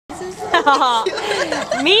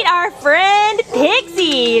Meet our friend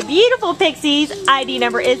Pixie. Beautiful Pixie's ID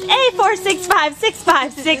number is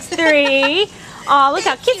A4656563. Oh, look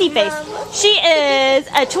how kissy face. She is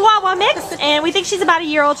a Chihuahua mix, and we think she's about a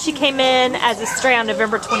year old. She came in as a stray on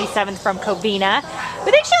November 27th from Covina.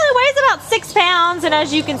 We think she only weighs about 6 pounds, and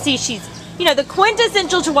as you can see, she's, you know, the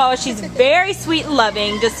quintessential Chihuahua. She's very sweet and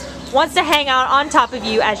loving, just wants to hang out on top of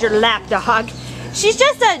you as your lap dog. She's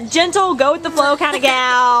just a gentle, go with the flow kind of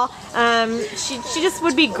gal. She just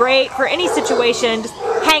would be great for any situation. Just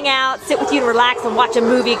hang out, sit with you and relax and watch a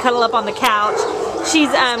movie, cuddle up on the couch.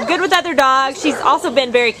 She's good with other dogs. She's also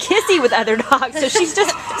been very kissy with other dogs, so she's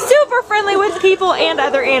just super friendly with people and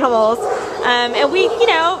other animals. And we, you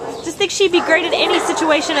know, just think she'd be great in any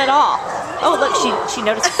situation at all. Oh, look, she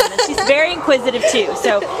noticed something. She's very inquisitive too.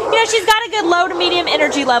 So, you know, she's got a good low to medium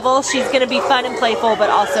energy level. She's going to be fun and playful, but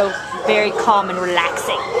also very calm and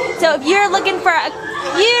relaxing. So if you're looking for a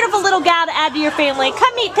beautiful little gal to add to your family,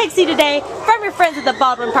 come meet Pixie today from your friends at the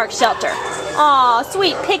Baldwin Park Shelter. Aw,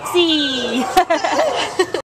 sweet Pixie.